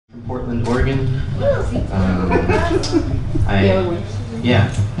Portland, Oregon.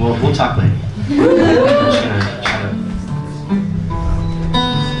 Yeah, we'll talk later. I'm just gonna try to.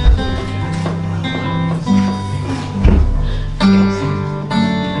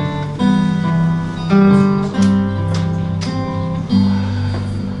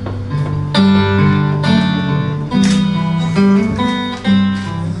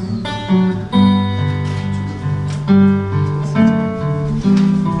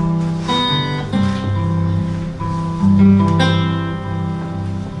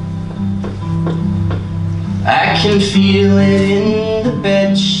 I can feel it in the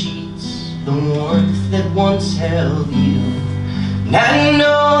bed sheets, the warmth that once held you. And I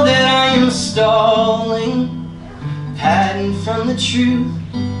know that I am stalling, hiding from the truth.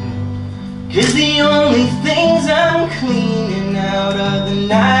 'Cause the only things I'm cleaning out are the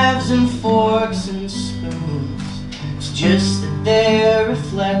knives and forks and spoons. It's just that they're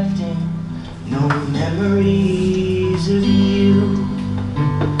reflecting no memories of you.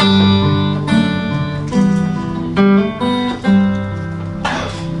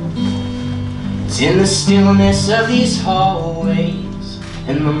 In the stillness of these hallways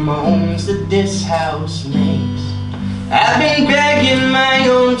and the moans that this house makes, I've been begging my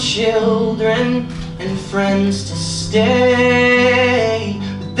own children and friends to stay,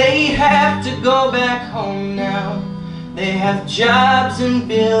 but they have to go back home now. They have jobs and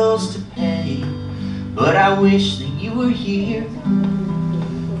bills to pay, but I wish that you were here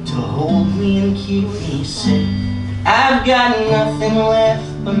to hold me and keep me safe. I've got nothing left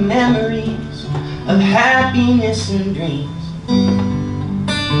but memories of happiness and dreams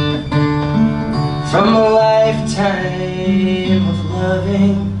from a lifetime of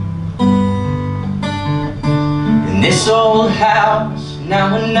loving. And this old house,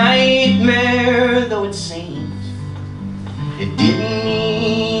 now a nightmare though it seems, it didn't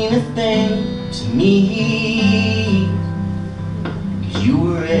mean a thing to me, 'cause you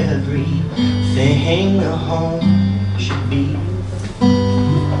were everything a home should be.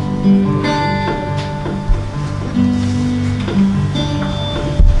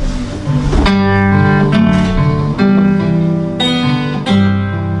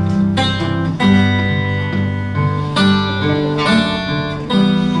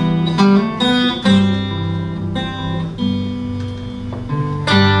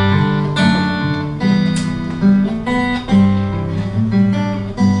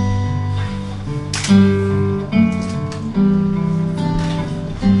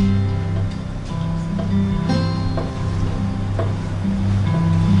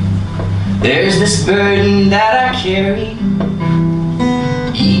 There's this burden that I carry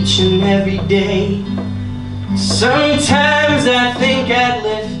each and every day. Sometimes I think I'd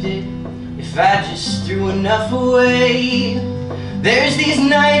lift it if I just threw enough away. There's these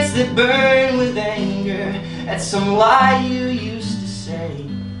nights that burn with anger at some lie you used to say,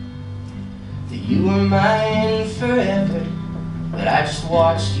 that you were mine forever, but I just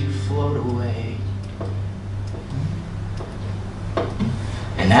watched you float away.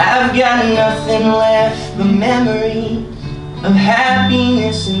 And I've got nothing left but memories of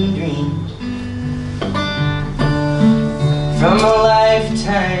happiness and dreams from a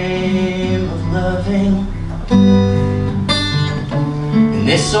lifetime of loving. And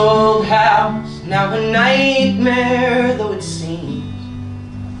this old house, now a nightmare though it seems,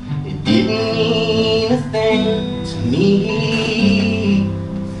 it didn't mean a thing to me,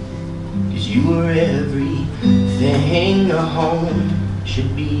 'cause you were everything a home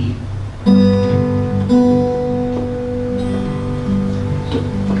should be.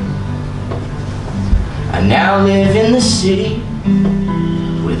 I now live in the city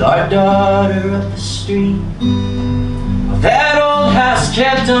with our daughter up the street. That old house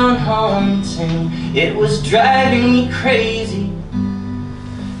kept on haunting, it was driving me crazy.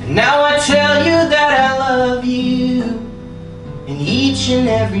 And now I tell you that I love you in each and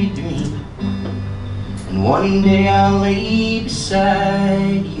every dream. And one day I'll lay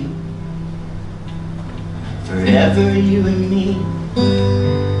beside you, forever you and me.